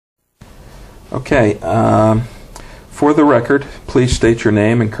Okay. For the record, please state your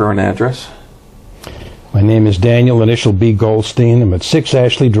name and current address. My name is Daniel, initial B. Goldstein. I'm at 6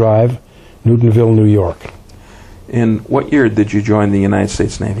 Ashley Drive, Newtonville, New York. In what year did you join the United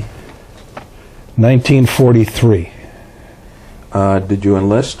States Navy? 1943. Did you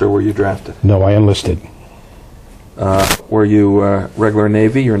enlist or were you drafted? No, I enlisted. Were you regular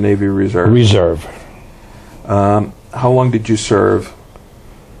Navy or Navy Reserve? Reserve. How long did you serve?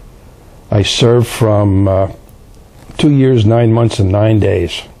 I served from 2 years, 9 months, and 9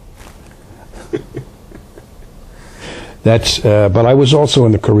 days. But I was also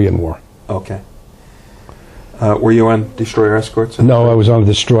in the Korean War. Okay. Were you on destroyer escorts? No, I was on a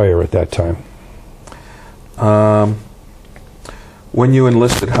destroyer at that time. When you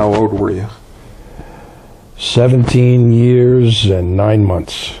enlisted, how old were you? 17 years and 9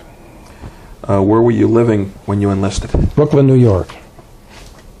 months. Where were you living when you enlisted? Brooklyn, New York.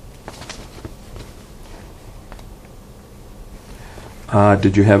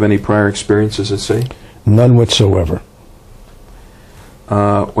 Did you have any prior experiences at sea? None whatsoever.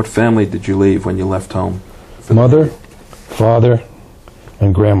 What family did you leave when you left home? Mother, father,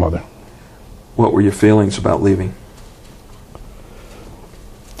 and grandmother. What were your feelings about leaving?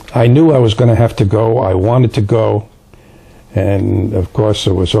 I knew I was going to have to go. I wanted to go. And, of course,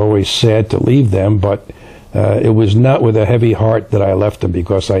 it was always sad to leave them, but it was not with a heavy heart that I left them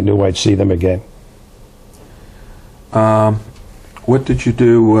because I knew I'd see them again. What did you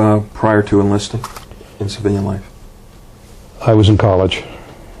do prior to enlisting in civilian life? I was in college.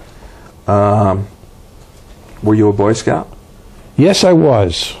 Were you a Boy Scout? Yes, I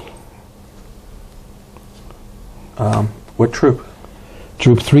was. What troop?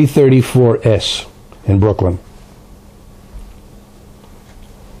 Troop 334S in Brooklyn.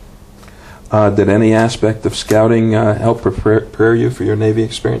 Did any aspect of scouting help prepare you for your Navy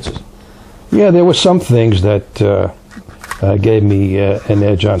experiences? Yeah, there were some things that gave me an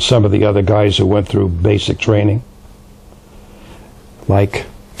edge on some of the other guys who went through basic training. Like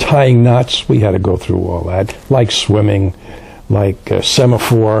tying knots, we had to go through all that. Like swimming, like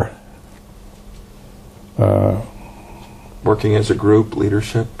semaphore. Working as a group,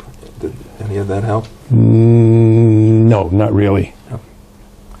 leadership, did any of that help? No, not really.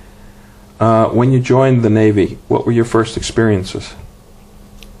 No. When you joined the Navy, what were your first experiences?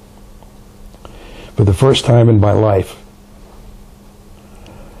 For the first time in my life,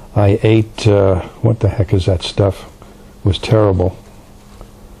 I ate, what the heck is that stuff? It was terrible.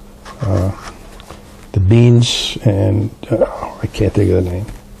 The beans and, I can't think of the name.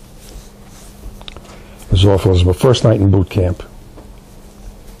 It was awful. It was my first night in boot camp.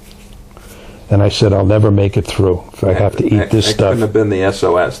 And I said, I'll never make it through if I have to eat this stuff. It couldn't have been the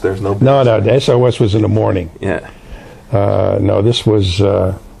SOS. There's no... No, the SOS was in the morning. Yeah. No, this was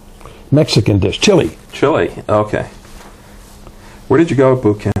Mexican dish, chili. Chili, okay. Where did you go at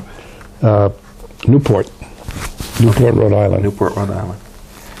boot camp? Newport, Rhode Island. Newport, Rhode Island.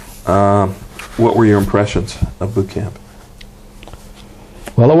 What were your impressions of boot camp?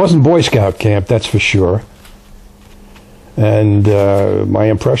 Well, it wasn't Boy Scout camp, that's for sure. And my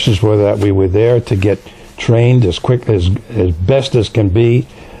impressions were that we were there to get trained as quick as best as can be,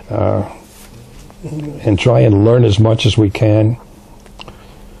 and try and learn as much as we can.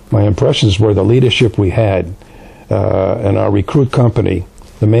 My impressions were the leadership we had, and our recruit company.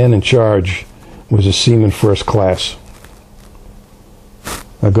 The man in charge was a seaman first class.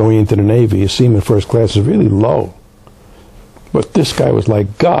 Now, going into the Navy, a seaman first class is really low. But this guy was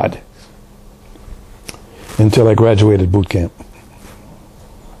like God until I graduated boot camp.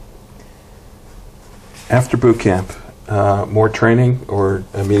 After boot camp, more training or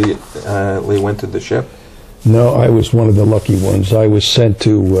immediately went to the ship? No, I was one of the lucky ones. I was sent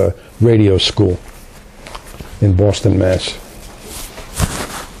to radio school in Boston, Mass.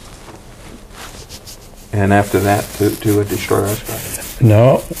 And after that, to a destroyer escort?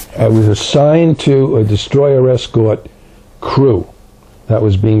 No, I was assigned to a destroyer escort crew that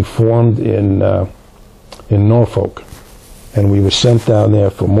was being formed in Norfolk, and we were sent down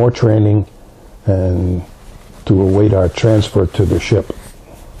there for more training and to await our transfer to the ship.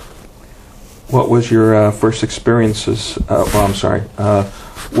 What was your first experiences?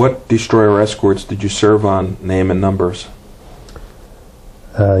 What destroyer escorts did you serve on? Name and numbers.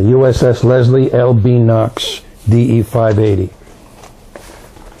 USS Leslie, LB Knox, DE 580.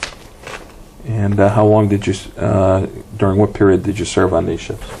 And how long did you, during what period did you serve on these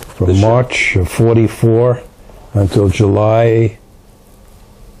ships? From March of 44 until July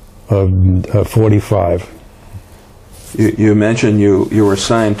of 45. You mentioned you were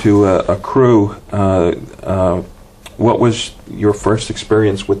assigned to a crew. What was your first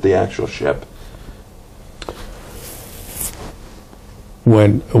experience with the actual ship?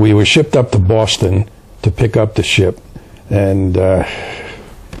 when we were shipped up to Boston to pick up the ship, and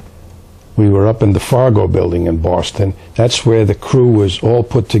we were up in the Fargo building in Boston. That's where the crew was all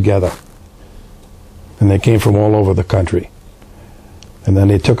put together. And they came from all over the country. And then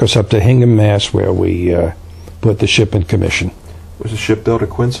they took us up to Hingham, Mass., where we put the ship in commission. Was the ship built at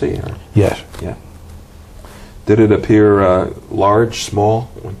Quincy? Or? Yes. Yeah. Did it appear large, small,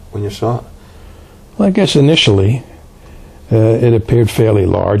 when you saw it? Well, I guess initially it appeared fairly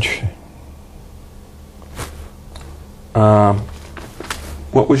large.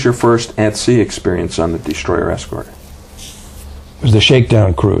 What was your first at-sea experience on the destroyer escort? It was the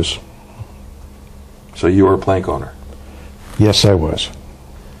shakedown cruise. So you were a plank owner? Yes, I was.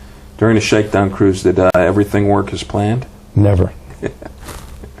 During the shakedown cruise, did everything work as planned? Never.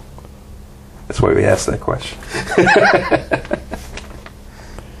 That's why we asked that question.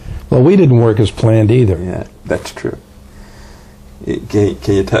 Well, we didn't work as planned either. Yeah, that's true. Can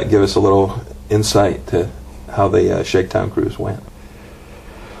you give us a little insight to how the shakedown cruise went?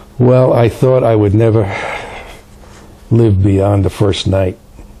 Well, I thought I would never live beyond the first night,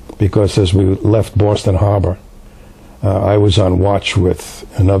 because as we left Boston Harbor, I was on watch with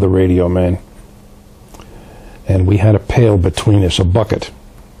another radio man, and we had a pail between us, a bucket,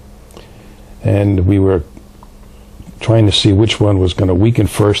 and we were trying to see which one was going to weaken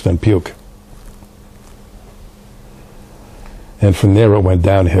first and puke. And from there it went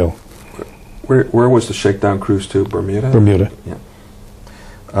downhill. Where was the shakedown cruise to? Bermuda? Bermuda. Yeah.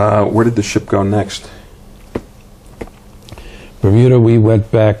 Where did the ship go next? Bermuda, we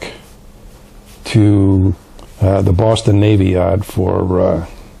went back to the Boston Navy Yard for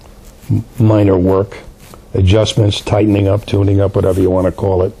minor work, adjustments, tightening up, tuning up, whatever you want to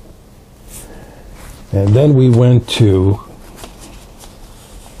call it. And then we went to,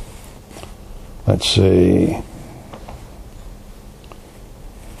 let's see,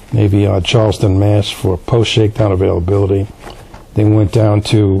 Navy Yard, Charleston, Mass. For post-shakedown availability. Then we went down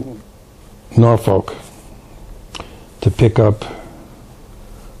to Norfolk to pick up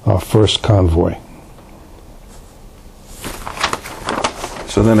our first convoy.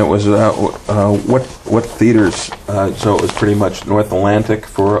 So then it was what theaters? So it was pretty much North Atlantic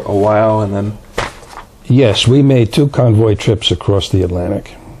for a while, and then. Yes, we made 2 convoy trips across the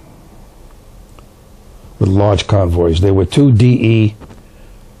Atlantic with large convoys. There were 2 DE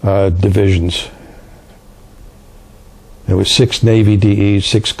divisions. There were 6 Navy DEs,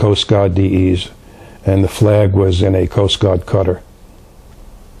 6 Coast Guard DEs, and the flag was in a Coast Guard cutter.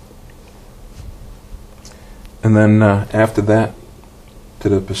 And then after that, to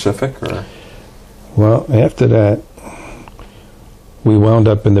the Pacific, or? Well, after that, we wound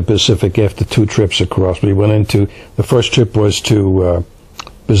up in the Pacific after 2 trips across. We went into, the first trip was to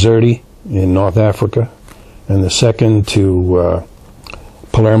Bizerte in North Africa, and the second to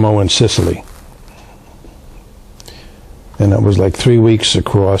Palermo in Sicily. And that was like 3 weeks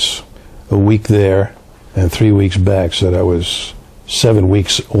across, a week there, and 3 weeks back, so that was 7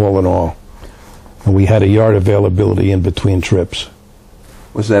 weeks all in all. And we had a yard availability in between trips.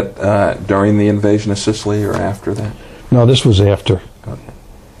 Was that during the invasion of Sicily or after that? No, this was after. Okay.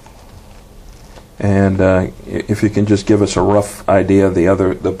 And if you can just give us a rough idea of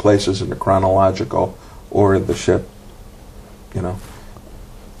the places in the chronological order of the ship, you know.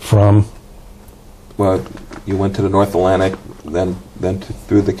 From? Well, you went to the North Atlantic, then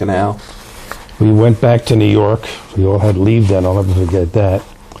through the canal. We went back to New York. We all had leave then. I'll never forget that.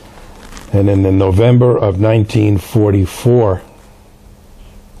 And then in November of 1944,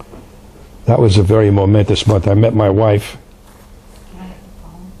 that was a very momentous month. I met my wife.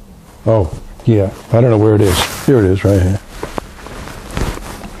 Oh, yeah. I don't know where it is. Here it is, right here.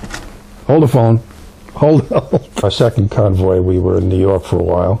 Hold the phone. Hold on. Our second convoy, we were in New York for a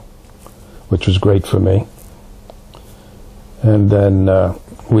while, which was great for me. And then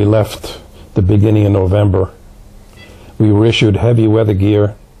we left the beginning of November. We were issued heavy weather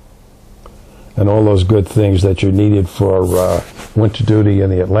gear and all those good things that you needed for winter duty in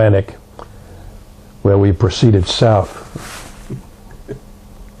the Atlantic, where we proceeded south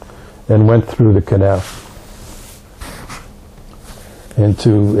and went through the canal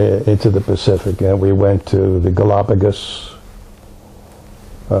into the Pacific, and we went to the Galapagos.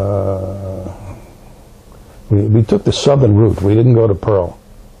 We took the southern route. We didn't go to Pearl.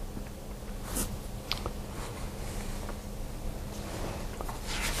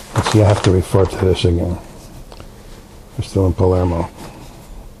 Let's see, I have to refer to this again. We're still in Palermo.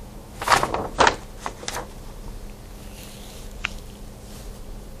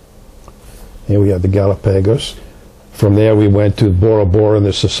 Here we have the Galapagos. From there we went to Bora Bora and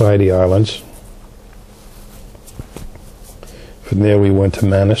the Society Islands. From there we went to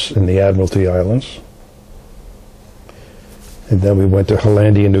Manus in the Admiralty Islands. And then we went to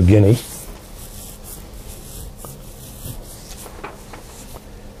Hollandia, New Guinea.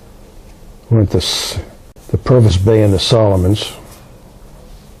 We went to the Purvis Bay and the Solomons.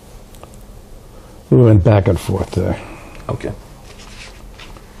 We went back and forth there. Okay.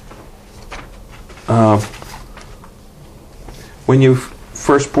 When you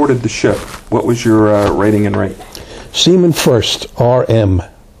first boarded the ship, what was your rating and rate? Seaman First, RM.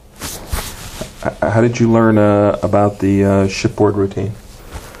 How did you learn about the shipboard routine?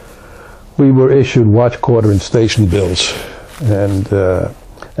 We were issued watch, quarter, and station bills, and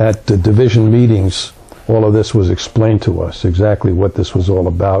at the division meetings, all of this was explained to us, exactly what this was all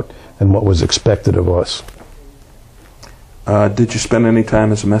about and what was expected of us. Did you spend any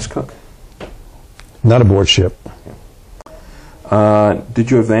time as a mess cook? Not aboard ship.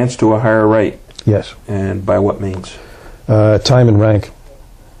 Did you advance to a higher rate? Yes. And by what means? Time and rank.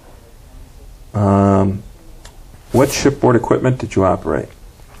 What shipboard equipment did you operate?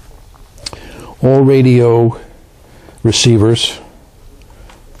 All radio receivers,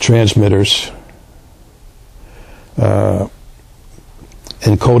 transmitters, encoding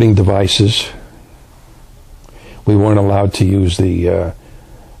devices. We weren't allowed to use the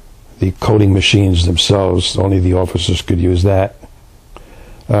coding machines themselves. Only the officers could use that.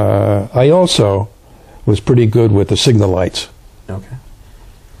 I also was pretty good with the signal lights. Okay.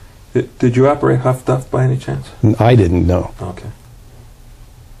 Did you operate Huff Duff by any chance? I didn't know. Okay.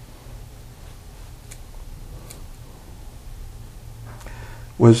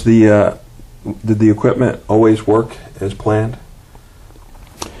 Was did the equipment always work as planned?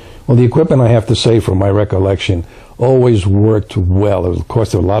 Well, the equipment, I have to say, from my recollection, always worked well. Of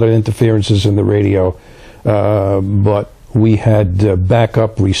course, there were a lot of interferences in the radio, but we had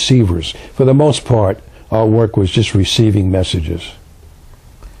backup receivers. For the most part, our work was just receiving messages.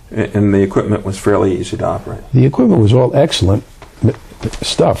 And the equipment was fairly easy to operate? The equipment was all excellent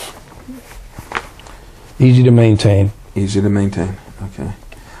stuff. Easy to maintain. Easy to maintain, okay.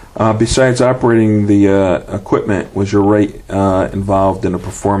 Besides operating the equipment, was your rate involved in the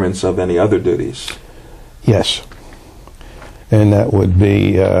performance of any other duties? Yes. And that would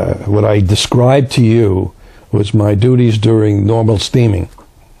be what I described to you was my duties during normal steaming.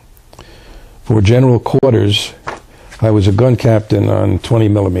 For general quarters, I was a gun captain on 20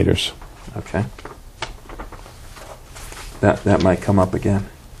 millimeters. Okay. That might come up again.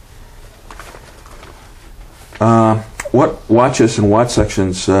 What watches and watch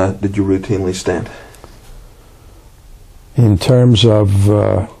sections did you routinely stand? In terms of,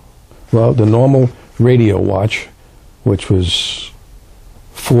 well, the normal radio watch, which was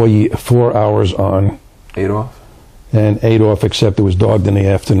 4 hours on. 8 off? And 8 off, except it was dogged in the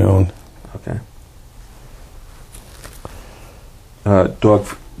afternoon. Okay.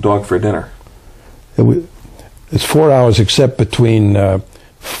 Dog for dinner? It's 4 hours except between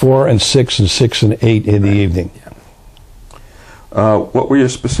 4 and 6 and 6 and 8 in the evening. Yeah. What were your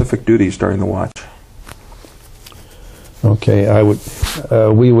specific duties during the watch? Okay,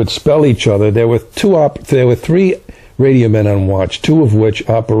 we would spell each other. There were 3 radio men on watch, 2 of which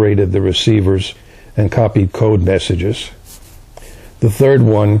operated the receivers and copied code messages. The third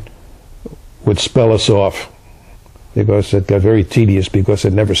one would spell us off because it got very tedious because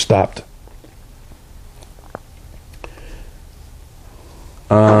it never stopped.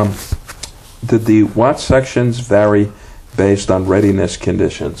 Did the watch sections vary based on readiness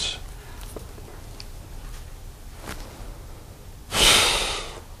conditions?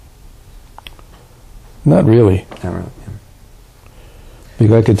 Not really. Not really.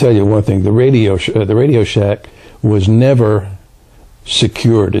 Because I can tell you one thing: the Radio Shack was never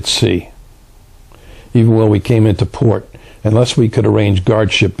secured at sea, even when we came into port, unless we could arrange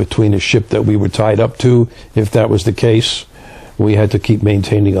guardship between a ship that we were tied up to. If that was the case, we had to keep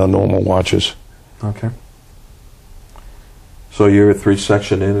maintaining our normal watches. Okay. So you're 3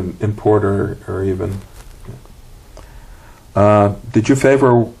 section in port or even... did you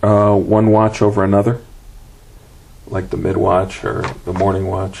favor one watch over another? Like the mid-watch or the morning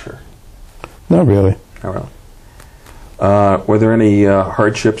watch? Or? Not really. Not really. Were there any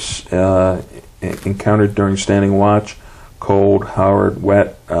hardships encountered during standing watch? Cold, hard,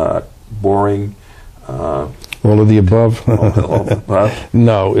 wet, boring? All of the above? all of the above?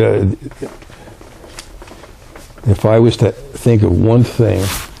 No. If I was to think of one thing,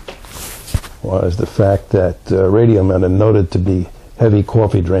 was the fact that radio men are noted to be heavy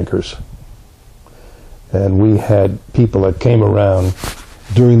coffee drinkers. And we had people that came around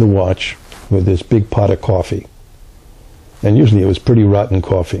during the watch with this big pot of coffee. And usually it was pretty rotten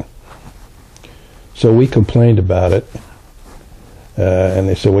coffee. So we complained about it. And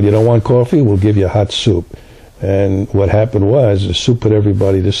they said, well, you don't want coffee? We'll give you hot soup. And what happened was the soup put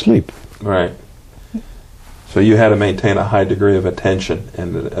everybody to sleep. Right. So you had to maintain a high degree of attention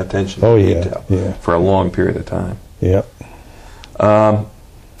and attention to detail for a long period of time. Yeah.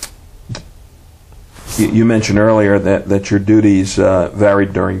 You mentioned earlier that your duties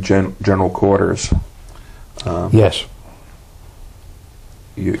varied during general quarters. Yes.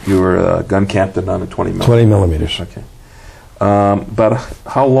 You were a gun captain on a 20 millimeter. 20 millimeters. Okay. But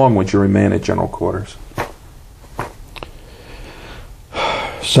how long would you remain at general quarters?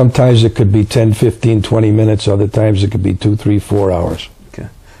 Sometimes it could be 10, 15, 20 minutes. Other times it could be 2, 3, 4 hours. Okay.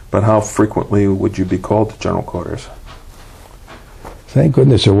 But how frequently would you be called to general quarters? Thank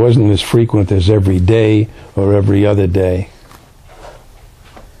goodness it wasn't as frequent as every day or every other day.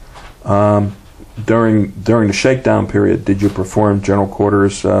 During the shakedown period, did you perform general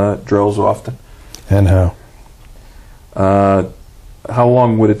quarters drills often? And how? How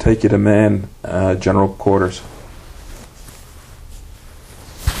long would it take you to man general quarters?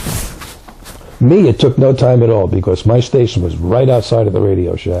 Me, it took no time at all because my station was right outside of the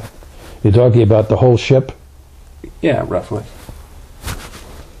radio shack. You're talking about the whole ship? Yeah, roughly.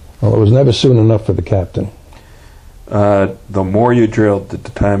 Well, it was never soon enough for the captain. The more you drilled, did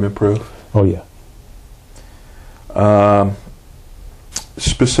the time improve? Oh, yeah.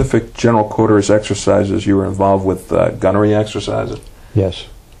 Specific general quarters exercises, you were involved with gunnery exercises? Yes.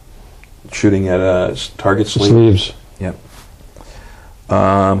 Shooting at target Sleeves. Yep.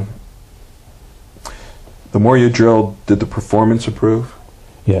 The more you drilled, did the performance improve?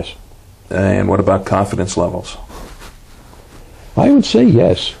 Yes. And what about confidence levels? I would say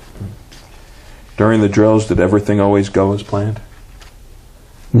yes. During the drills, did everything always go as planned?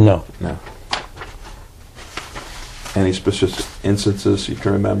 No. No. Any specific instances you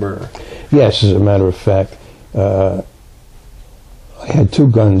can remember? Yes, as a matter of fact. I had 2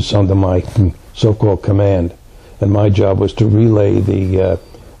 guns under my so-called command, and my job was to relay the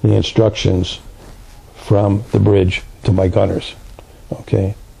instructions from the bridge to my gunners.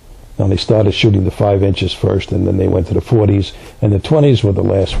 Okay? Now they started shooting the 5 inches first, and then they went to the 40s, and the 20s were the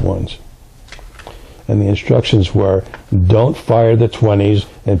last ones. And the instructions were, don't fire the 20s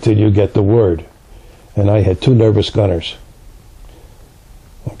until you get the word. And I had 2 nervous gunners.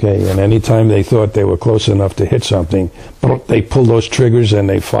 Okay, and anytime they thought they were close enough to hit something, they pulled those triggers and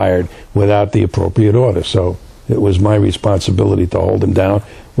they fired without the appropriate order. So it was my responsibility to hold them down,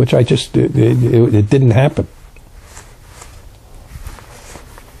 which I just, it didn't happen.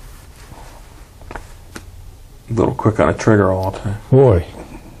 A little quick on a trigger all the time. Boy.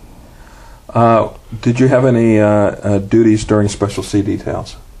 Did you have any duties during Special C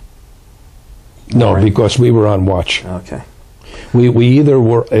details? No, because we were on watch. Okay. We either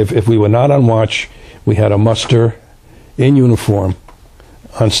were, if we were not on watch, we had a muster in uniform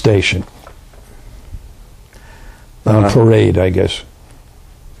on station. On parade, I guess.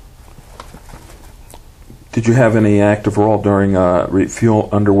 Did you have any active role during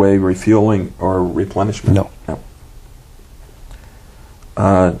underway refueling or replenishment? No.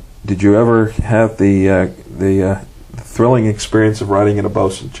 No. Did you ever have the thrilling experience of riding in a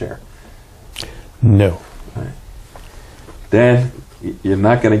bosun chair? No. Right. Dan, you're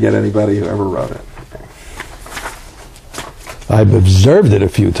not going to get anybody who ever rode it. I've observed it a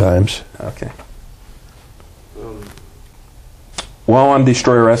few times. Okay. While on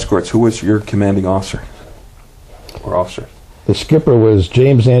destroyer escorts, who was your commanding officer or officer? The skipper was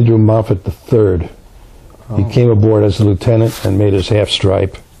James Andrew Moffat III. Oh. He came aboard as a lieutenant and made his half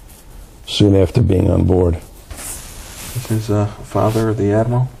stripe soon after being on board. His father of the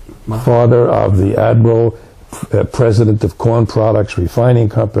admiral? Father of the admiral, president of Corn Products Refining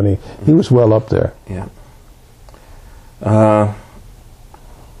Company. He was well up there. Yeah.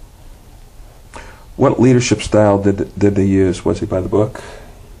 What leadership style did they use? Was he by the book?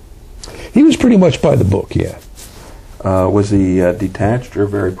 He was pretty much by the book, yeah. Was he detached or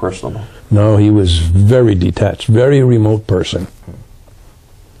very personable? No, he was very detached, very remote person.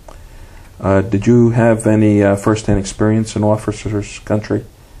 Did you have any first-hand experience in officers' country?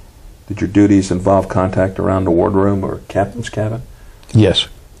 Did your duties involve contact around the wardroom or captain's cabin? Yes.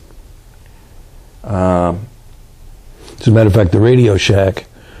 As a matter of fact, the radio shack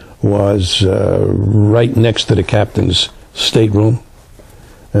was right next to the captain's stateroom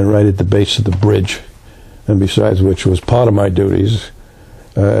and right at the base of the bridge. And besides which was part of my duties,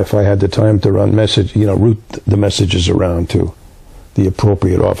 if I had the time to run route the messages around to the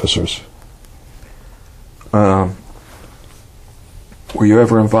appropriate officers. Were you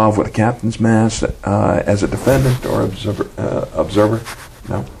ever involved with a captain's mast as a defendant or observer?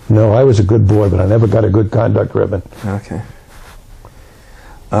 No. No, I was a good boy, but I never got a good conduct ribbon. Okay.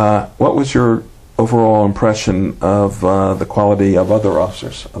 What was your overall impression of the quality of other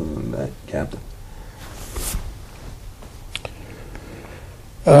officers other than the captain?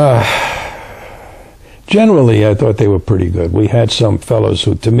 Generally, I thought they were pretty good. We had some fellows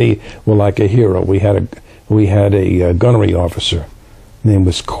who, to me, were like a hero. We had a gunnery officer. His name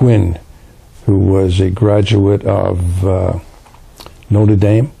was Quinn, who was a graduate of Notre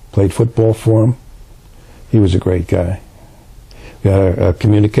Dame, played football for him. He was a great guy. We had a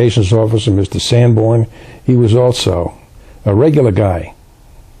communications officer, Mr. Sanborn. He was also a regular guy.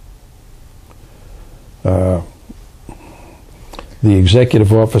 The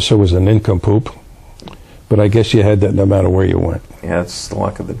executive officer was a nincompoop, but I guess you had that no matter where you went. Yeah, it's the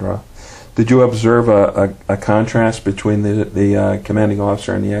luck of the draw. Did you observe a contrast between the commanding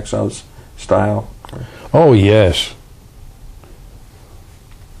officer and the XO's style? Oh, yes.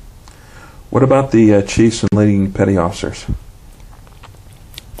 What about the chiefs and leading petty officers?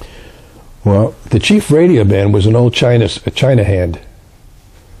 Well, the chief radio man was an old China hand.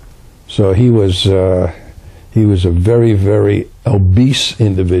 So he was a very, very obese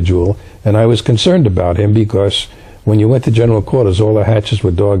individual, and I was concerned about him because when you went to general quarters, all the hatches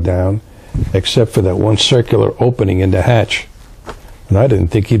were dogged down, except for that one circular opening in the hatch. And I didn't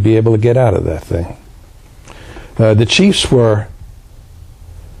think he'd be able to get out of that thing. The chiefs were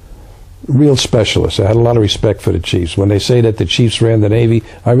real specialists. I had a lot of respect for the chiefs. When they say that the chiefs ran the Navy,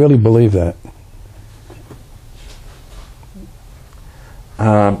 I really believe that.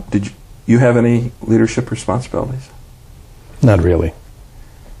 Did you have any leadership responsibilities? Not really.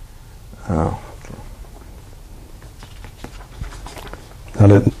 Oh.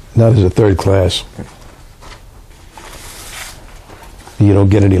 Not as a third class. You don't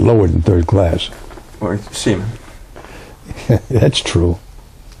get any lower than third class. Or seaman. That's true.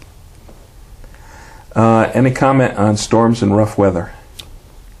 Any comment on storms and rough weather?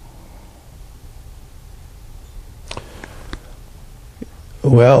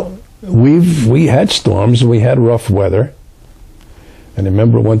 Well, we had storms and we had rough weather. And I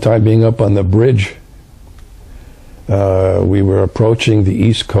remember one time being up on the bridge. We were approaching the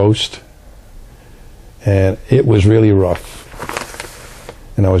East Coast, and it was really rough.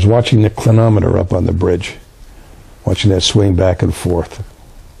 And I was watching the clinometer up on the bridge, watching that swing back and forth.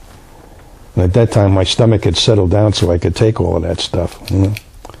 And at that time, my stomach had settled down so I could take all of that stuff.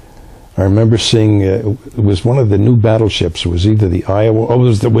 I remember seeing, it was one of the new battleships. It was either the Iowa, it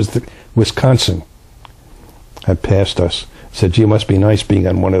was the Wisconsin had passed us. I said, gee, it must be nice being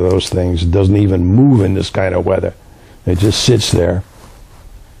on one of those things. It doesn't even move in this kind of weather. It just sits there.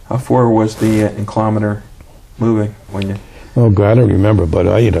 How far was the inclinometer moving when you... Oh, God, I don't remember, but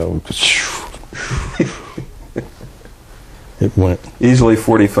it went. Easily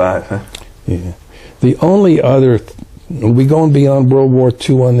 45, huh? Yeah. The only other... Are we going beyond World War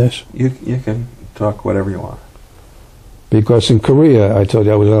II on this? You can talk whatever you want. Because in Korea, I told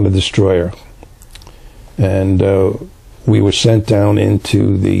you I was on a destroyer. And we were sent down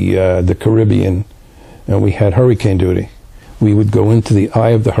into the Caribbean, and we had hurricane duty. We would go into the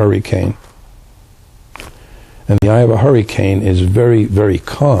eye of the hurricane. And the eye of a hurricane is very, very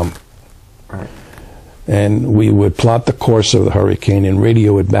calm. Right. And we would plot the course of the hurricane and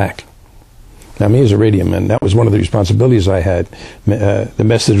radio it back. Now, me as a radio man, that was one of the responsibilities I had. The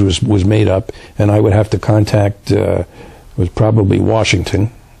message was made up, and I would have to contact, was probably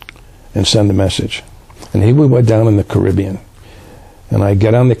Washington, and send the message. And here we were down in the Caribbean. And I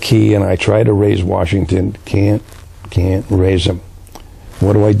get on the key, and I try to raise Washington. Can't raise him.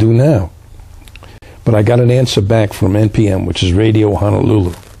 What do I do now? But I got an answer back from NPM, which is Radio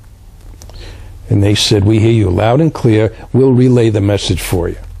Honolulu. And they said, we hear you loud and clear. We'll relay the message for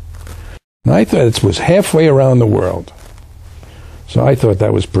you. And I thought it was halfway around the world. So I thought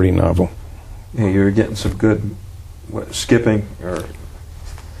that was pretty novel. Yeah, you were getting some good skipping. Or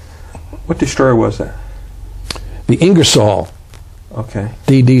what destroyer was that? The Ingersoll. Okay.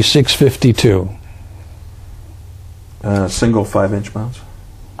 DD 652. Single 5-inch mounts?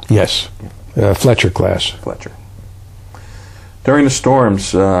 Yes. Fletcher class. Fletcher. During the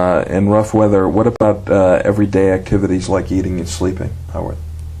storms and rough weather, what about everyday activities like eating and sleeping, Howard?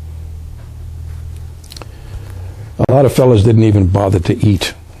 A lot of fellas didn't even bother to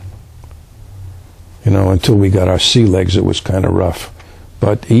eat. Until we got our sea legs, it was kind of rough.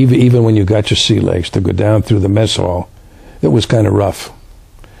 But even when you got your sea legs, to go down through the mess hall, it was kind of rough.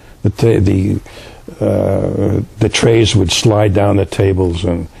 The trays would slide down the tables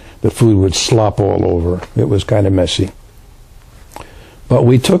and the food would slop all over. It was kind of messy. But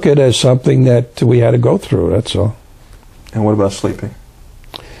we took it as something that we had to go through, that's all. And what about sleeping?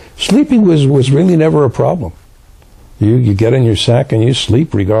 Sleeping was really never a problem. You get in your sack and you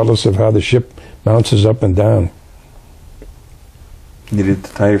sleep regardless of how the ship bounces up and down. You needed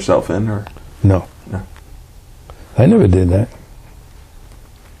to tie yourself in, or? No. No. I never did that.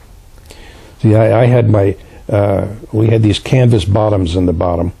 See, I had my, we had these canvas bottoms in the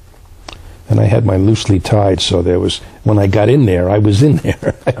bottom, and I had mine loosely tied, so there was, when I got in there, I was in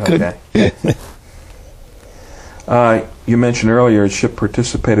there. Okay. You mentioned earlier the ship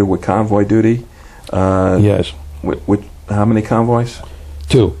participated with convoy duty. Yes. How many convoys?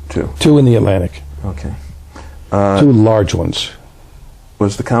 Two. Two in the Atlantic. Okay. Two large ones.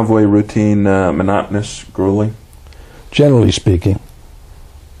 Was the convoy routine monotonous, grueling? Generally speaking.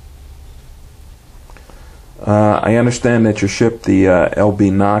 I understand that your ship, the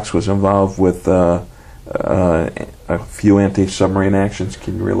LB Knox, was involved with a few anti-submarine actions.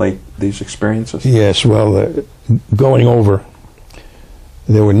 Can you relate these experiences? Yes, well, going over,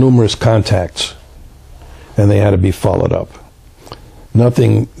 there were numerous contacts, and they had to be followed up.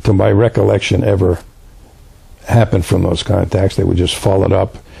 Nothing, to my recollection, ever happened from those contacts. They were just followed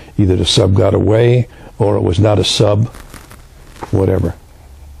up. Either the sub got away, or it was not a sub, whatever.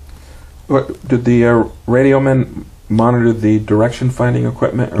 Did the radio men monitor the direction finding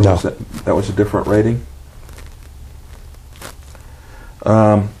equipment, or no. was that was a different rating?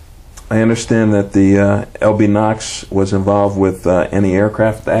 I understand that the LB Knox was involved with any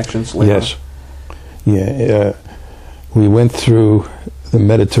aircraft actions later? Yes. Yeah. We went through the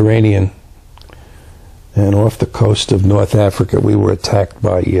Mediterranean, and off the coast of North Africa we were attacked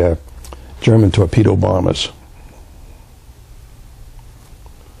by German torpedo bombers.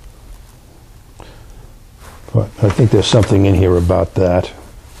 But I think there's something in here about that.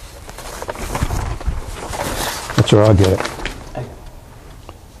 That's where I'll get it.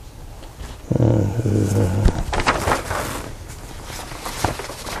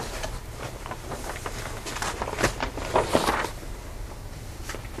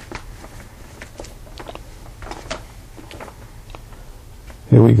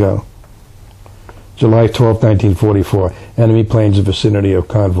 Here we go. July 12, 1944. Enemy planes in vicinity of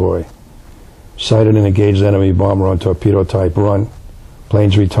convoy. Sighted and engaged enemy bomber on torpedo type run.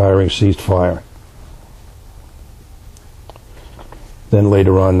 Planes retiring, ceased fire. Then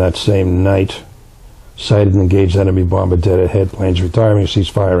later on that same night, sighted and engaged enemy bomber dead ahead. Planes retiring,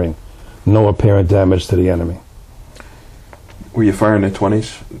 ceased firing. No apparent damage to the enemy. Were you firing the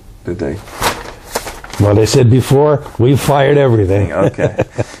 20s? Did they? Well, they said before, we fired everything. Okay.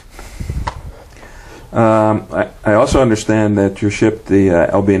 I also understand that your ship, the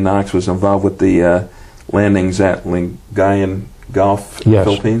LB Knox, was involved with the landings at Lingayen Gulf, yes.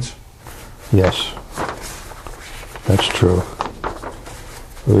 Philippines? Yes, that's true.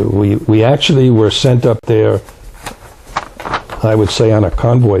 We actually were sent up there, I would say, on a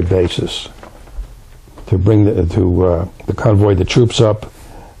convoy basis to bring the convoy the troops up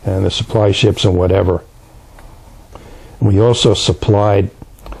and the supply ships and whatever. We also supplied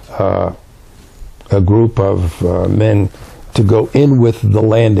a group of men to go in with the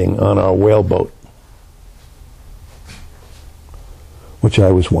landing on our whaleboat, which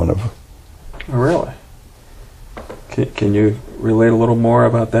I was one of. Oh, really? Can you relate a little more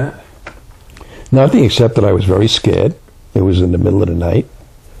about that? Nothing except that I was very scared. It was in the middle of the night.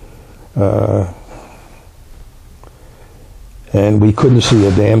 And we couldn't see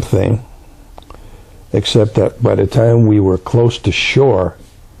a damn thing, except that by the time we were close to shore,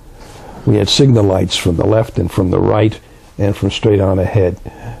 we had signal lights from the left and from the right and from straight on ahead.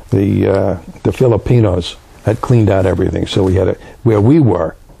 The Filipinos had cleaned out everything, so we had where we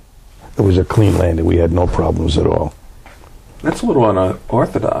were, it was a clean landing. We had no problems at all. That's a little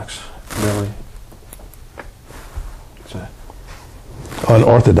unorthodox, really.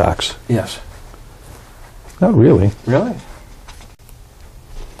 Unorthodox? Yes. Not really. Really?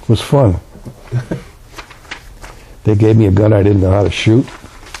 It was fun. They gave me a gun I didn't know how to shoot.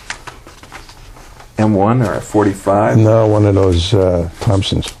 M1 or a 45? No, one of those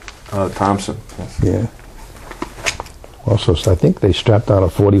Thompsons. Thompson. Yeah. Also, I think they strapped on a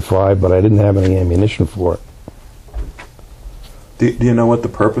 45, but I didn't have any ammunition for it. Do you know what the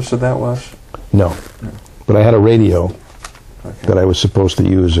purpose of that was? No. But I had a radio that I was supposed to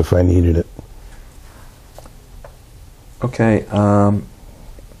use if I needed it. Okay.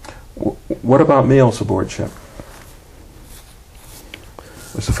 What about meals aboard ship?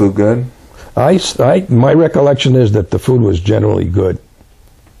 Was the food good? My recollection is that the food was generally good.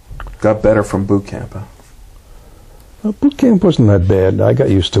 Got better from boot camp, huh? Well, boot camp wasn't that bad. I got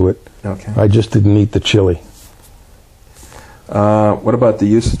used to it. Okay. I just didn't eat the chili. What about the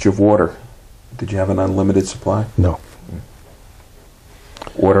usage of water? Did you have an unlimited supply? No.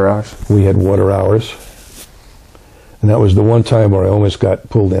 Water hours? We had water hours. And that was the one time where I almost got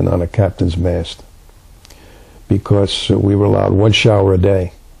pulled in on a captain's mast, because we were allowed one shower a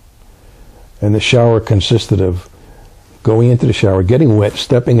day. And the shower consisted of going into the shower, getting wet,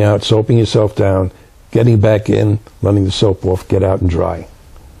 stepping out, soaping yourself down, getting back in, letting the soap off, get out and dry.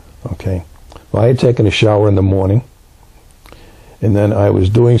 Okay. Well, I had taken a shower in the morning, and then I was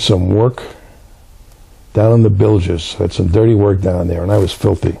doing some work down in the bilges. I had some dirty work down there, and I was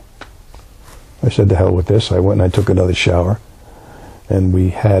filthy. I said, to hell with this. I went and I took another shower, and we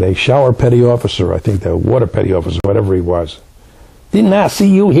had a shower petty officer, I think the water petty officer, whatever he was. Didn't I see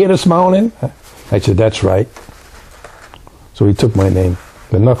you here this morning? I said, that's right. So he took my name,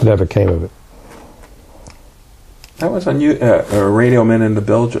 but nothing ever came of it. That was a radio man in the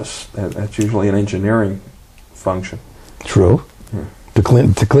bilges. That's usually an engineering function. True. Yeah. To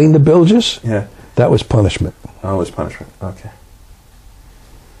clean the bilges? Yeah. That was punishment. Oh, it was punishment. Okay.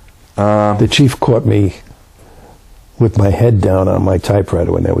 The chief caught me with my head down on my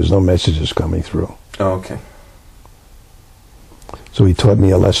typewriter when there was no messages coming through. Oh, okay. So he taught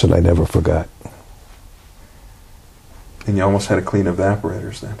me a lesson I never forgot. And you almost had to clean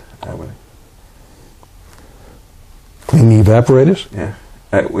evaporators then, that way. Clean the evaporators? Yeah.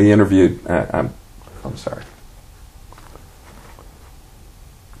 We interviewed, I'm sorry.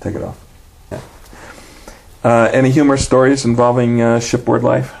 Take it off. Yeah. Any humorous stories involving shipboard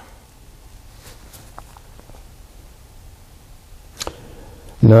life?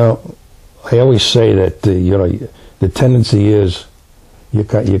 No. I always say that, the tendency is you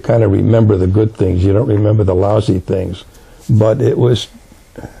kind of remember the good things. You don't remember the lousy things. But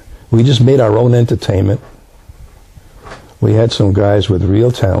we just made our own entertainment. We had some guys with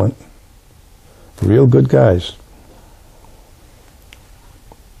real talent, real good guys.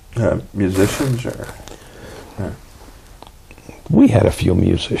 Musicians or? We had a few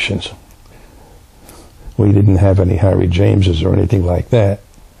musicians. We didn't have any Harry Jameses or anything like that.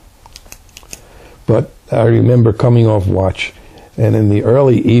 But I remember coming off watch, and in the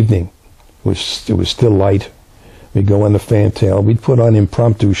early evening, it was still light. We'd go on the fantail. We'd put on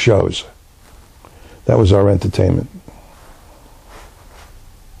impromptu shows. That was our entertainment.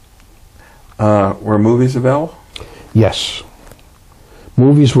 Were movies available? Yes.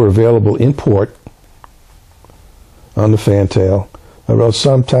 Movies were available in port on the fantail. Although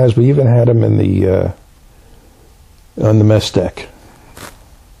sometimes we even had them in on the mess deck.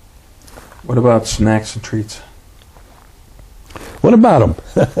 What about snacks and treats? What about them?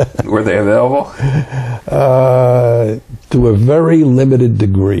 Were they available? To a very limited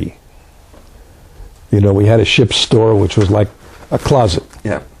degree. We had a ship's store, which was like a closet.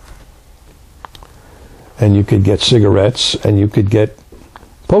 Yeah. And you could get cigarettes, and you could get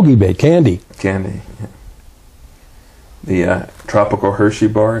Pogey Bay, candy. Candy, yeah. The tropical Hershey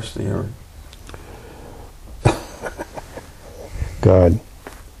bars. God.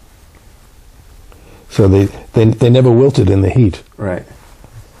 So they never wilted in the heat. Right.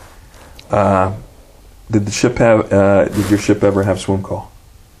 Did your ship ever have swim call?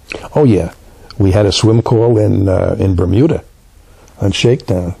 Oh yeah, we had a swim call in Bermuda, on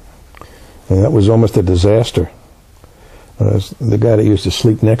shakedown, and that was almost a disaster. The guy that used to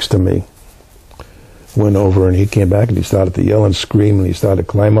sleep next to me went over, and he came back and he started to yell and scream, and he started to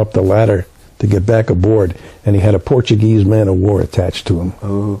climb up the ladder to get back aboard, and he had a Portuguese man of war attached to him.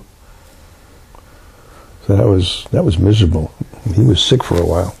 Oh. So that was miserable. He was sick for a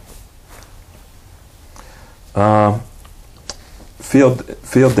while.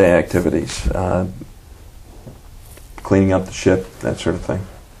 Field day activities, cleaning up the ship, that sort of thing.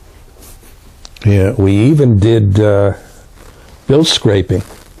 Yeah, we even did bill scraping.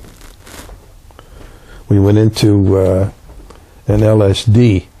 We went into an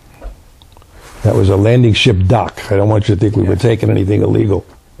LSD. That was a landing ship dock. I don't want you to think we were taking anything illegal.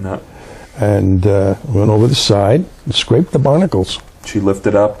 No. And went over the side and scraped the barnacles. She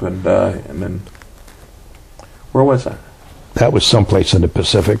lifted up and then... Where was that? That was someplace in the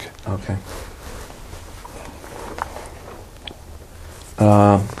Pacific. Okay.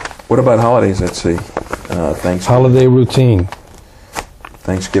 What about holidays at sea? Thanksgiving. Holiday routine.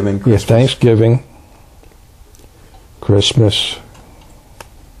 Thanksgiving, Christmas? Yeah, Thanksgiving, Christmas.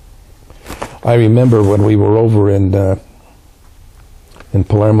 I remember when we were over in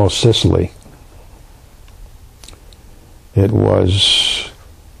Palermo, Sicily. It was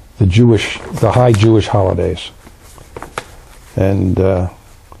the high Jewish holidays. And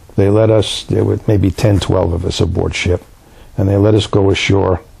they let us, there were maybe 10, 12 of us aboard ship, and they let us go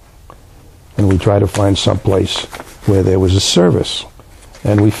ashore, and we tried to find some place where there was a service.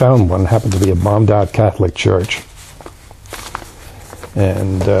 And we found one, happened to be a bombed-out Catholic church.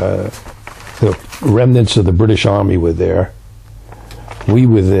 And the remnants of the British Army were there. We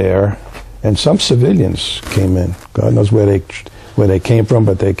were there, and some civilians came in. God knows where they came from,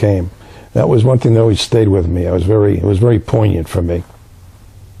 but they came. That was one thing that always stayed with me. It was very poignant for me.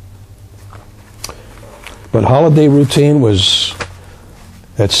 But holiday routine was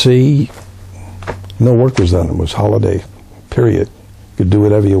at sea. No work was done. It was holiday, period. You could do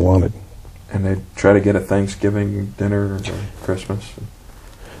whatever you wanted. And they try to get a Thanksgiving dinner or Christmas.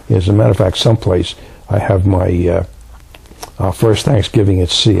 As a matter of fact, someplace I have my our first Thanksgiving at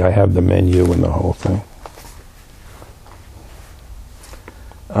sea. I have the menu and the whole thing.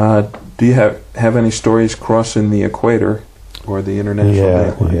 Do you have any stories crossing the equator or the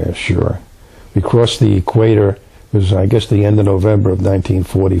international date line? Yeah, sure. We crossed the equator. It was, I guess, the end of November of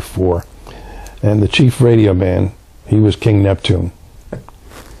 1944. And the chief radio man, he was King Neptune.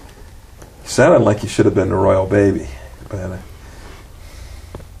 Sounded like you should have been the royal baby. But,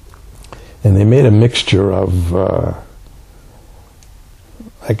 and they made a mixture of, I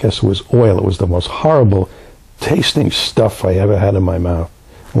guess it was oil. It was the most horrible tasting stuff I ever had in my mouth.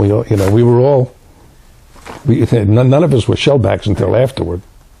 We all, we were all, none of us were shellbacks until afterward.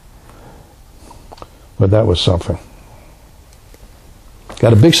 But that was something.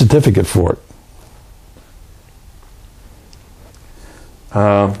 Got a big certificate for it.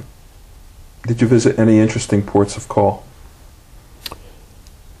 Did you visit any interesting ports of call?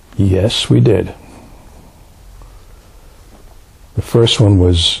 Yes, we did. The first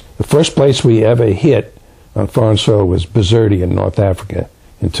place we ever hit on foreign soil was Bizerti in North Africa,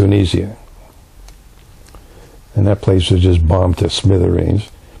 in Tunisia. And that place was just bombed to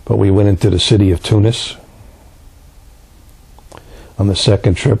smithereens. But we went into the city of Tunis. On the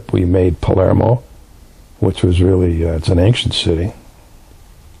second trip, we made Palermo, which was really, it's an ancient city.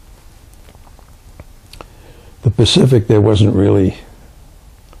 The Pacific, there wasn't really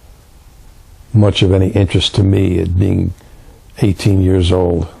much of any interest to me, at being 18 years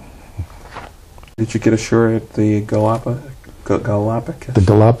old. Did you get ashore at the Galapagos? The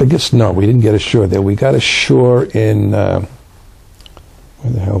Galapagos? No, we didn't get ashore there. We got ashore in, where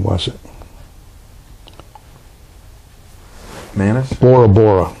the hell was it? Manus? Bora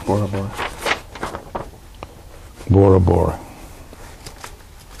Bora. Bora Bora. Bora Bora.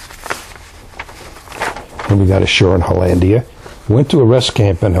 And we got ashore in Hollandia. Went to a rest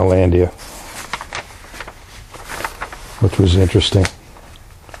camp in Hollandia, which was interesting.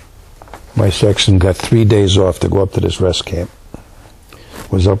 My section got 3 days off to go up to this rest camp.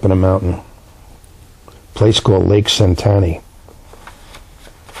 It was up in a mountain. A place called Lake Santani.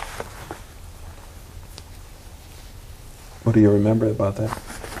 What do you remember about that?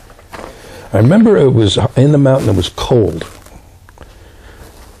 I remember it was in the mountain, it was cold.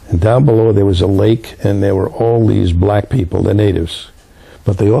 And down below there was a lake, and there were all these black people, the natives.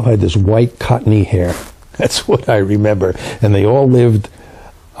 But they all had this white cottony hair. That's what I remember. And they all lived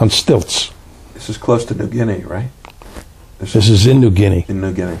on stilts. This is close to New Guinea, right? This is in New Guinea. In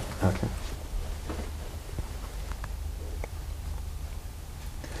New Guinea, okay.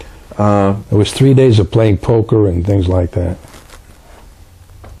 It was 3 days of playing poker and things like that.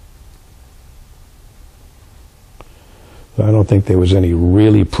 So I don't think there was any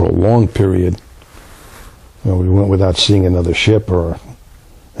really prolonged period. We went without seeing another ship or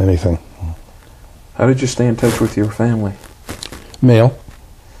anything. How did you stay in touch with your family? Mail.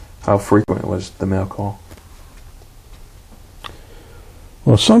 How frequent was the mail call?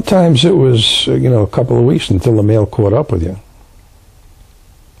 Well, sometimes it was, a couple of weeks until the mail caught up with you.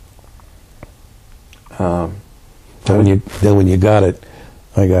 Then when you got it,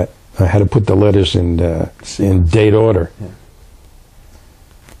 I had to put the letters in date order.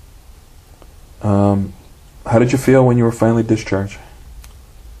 Yeah. How did you feel when you were finally discharged?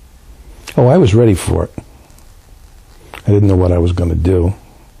 Oh, I was ready for it. I didn't know what I was going to do.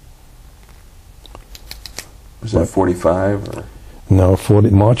 Was that 45 or? No,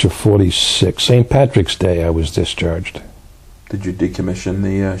 March of 46. St. Patrick's Day I was discharged. Did you decommission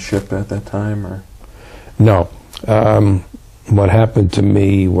the ship at that time, or? No. What happened to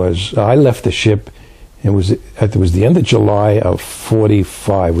me was I left the ship. It was the end of July of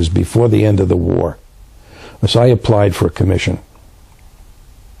 45. It was before the end of the war. So I applied for a commission.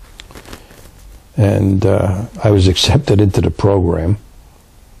 And I was accepted into the program.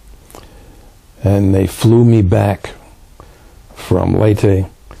 And they flew me back from Leyte.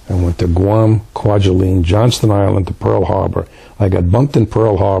 I went to Guam, Kwajalein, Johnston Island to Pearl Harbor. I got bunked in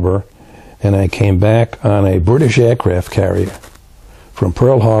Pearl Harbor, and I came back on a British aircraft carrier from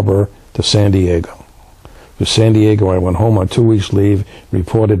Pearl Harbor to San Diego. To San Diego, I went home on 2 weeks' leave,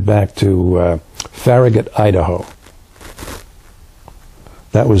 reported back to Farragut, Idaho.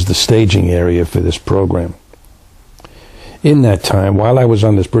 That was the staging area for this program. In that time, while I was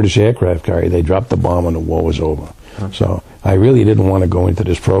on this British aircraft carrier, they dropped the bomb and the war was over. Okay. So I really didn't want to go into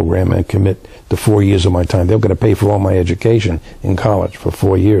this program and commit the 4 years of my time. They were going to pay for all my education in college for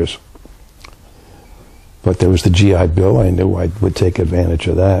 4 years. But there was the GI Bill. I knew I would take advantage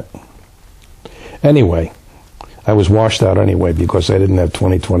of that. Anyway, I was washed out anyway because I didn't have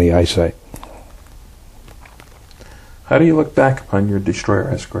 20/20 eyesight. How do you look back upon your destroyer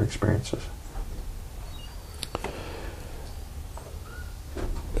escort experiences?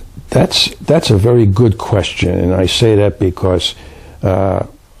 That's a very good question, and I say that because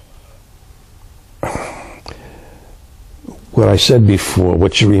what I said before,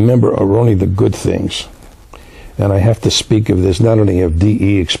 what you remember are only the good things. And I have to speak of this not only of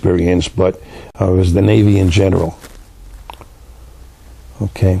DE experience, but as the Navy in general.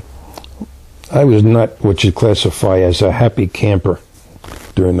 Okay. I was not what you'd classify as a happy camper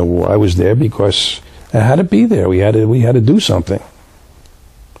during the war. I was there because I had to be there. We had to do something.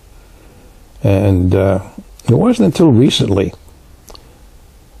 And it wasn't until recently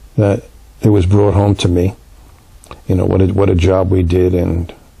that it was brought home to me, you know, what a job we did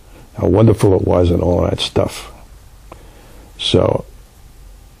and how wonderful it was and all that stuff. So,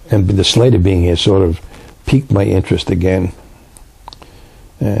 and the Slater being here sort of piqued my interest again.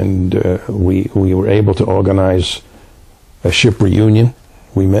 And we were able to organize a ship reunion.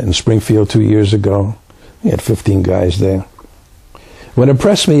 We met in Springfield 2 years ago. We had 15 guys there. What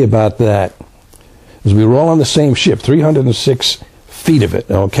impressed me about that is we were all on the same ship, 306 feet of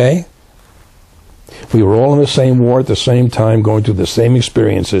it, okay? We were all in the same war at the same time, going through the same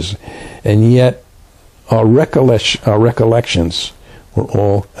experiences, and yet our recollections were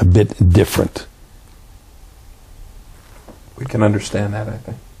all a bit different. We can understand that, I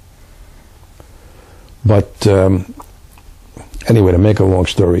think. But anyway, to make a long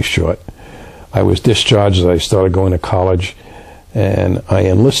story short, I was discharged as I started going to college, and I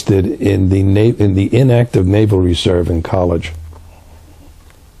enlisted in the inactive Naval Reserve in college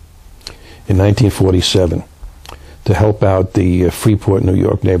in 1947 to help out the Freeport, New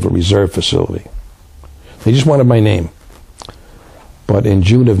York Naval Reserve facility. They just wanted my name. But in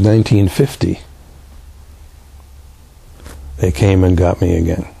June of 1950, they came and got me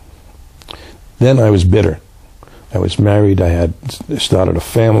again. Then I was bitter. I was married. I had started a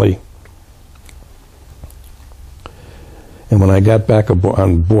family. And when I got back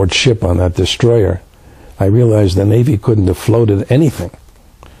on board ship on that destroyer, I realized the Navy couldn't have floated anything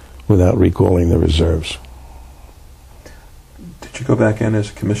without recalling the reserves. Did you go back in as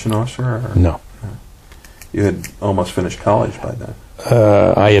a commissioned officer? Or? No. You had almost finished college by then.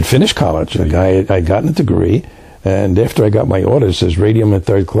 I had finished college. I had gotten a degree. And after I got my orders as radium in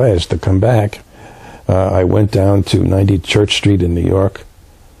third class to come back, I went down to 90 Church Street in New York.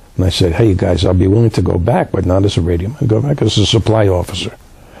 And I said, hey, guys, I'll be willing to go back, but not as a radium. I'll go back as a supply officer.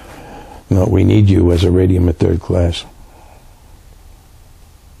 No, we need you as a radium in third class.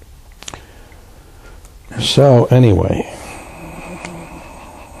 So, anyway.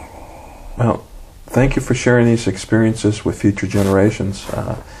 Well, thank you for sharing these experiences with future generations.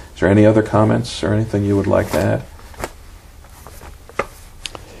 Is there any other comments or anything you would like to add?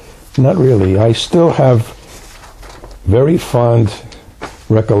 Not really. I still have very fond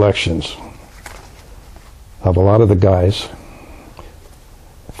recollections of a lot of the guys,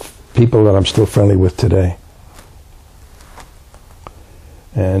 people that I'm still friendly with today.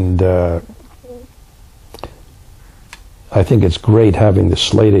 And I think it's great having the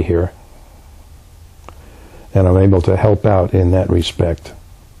Slater here, and I'm able to help out in that respect.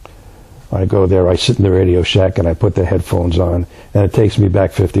 I go there, I sit in the Radio Shack, and I put the headphones on, and it takes me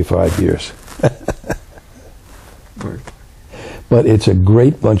back 55 years. But it's a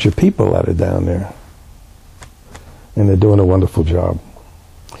great bunch of people that are down there, and they're doing a wonderful job.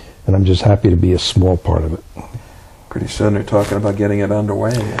 And I'm just happy to be a small part of it. Pretty soon they're talking about getting it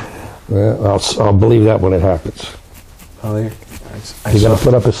underway again. Well, I'll believe that when it happens. Oh, there. You're going to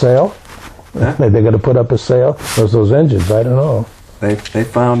put up a sail? Huh? They're going to put up a sail? Those engines, I don't know. They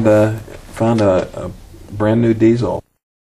found a brand new diesel.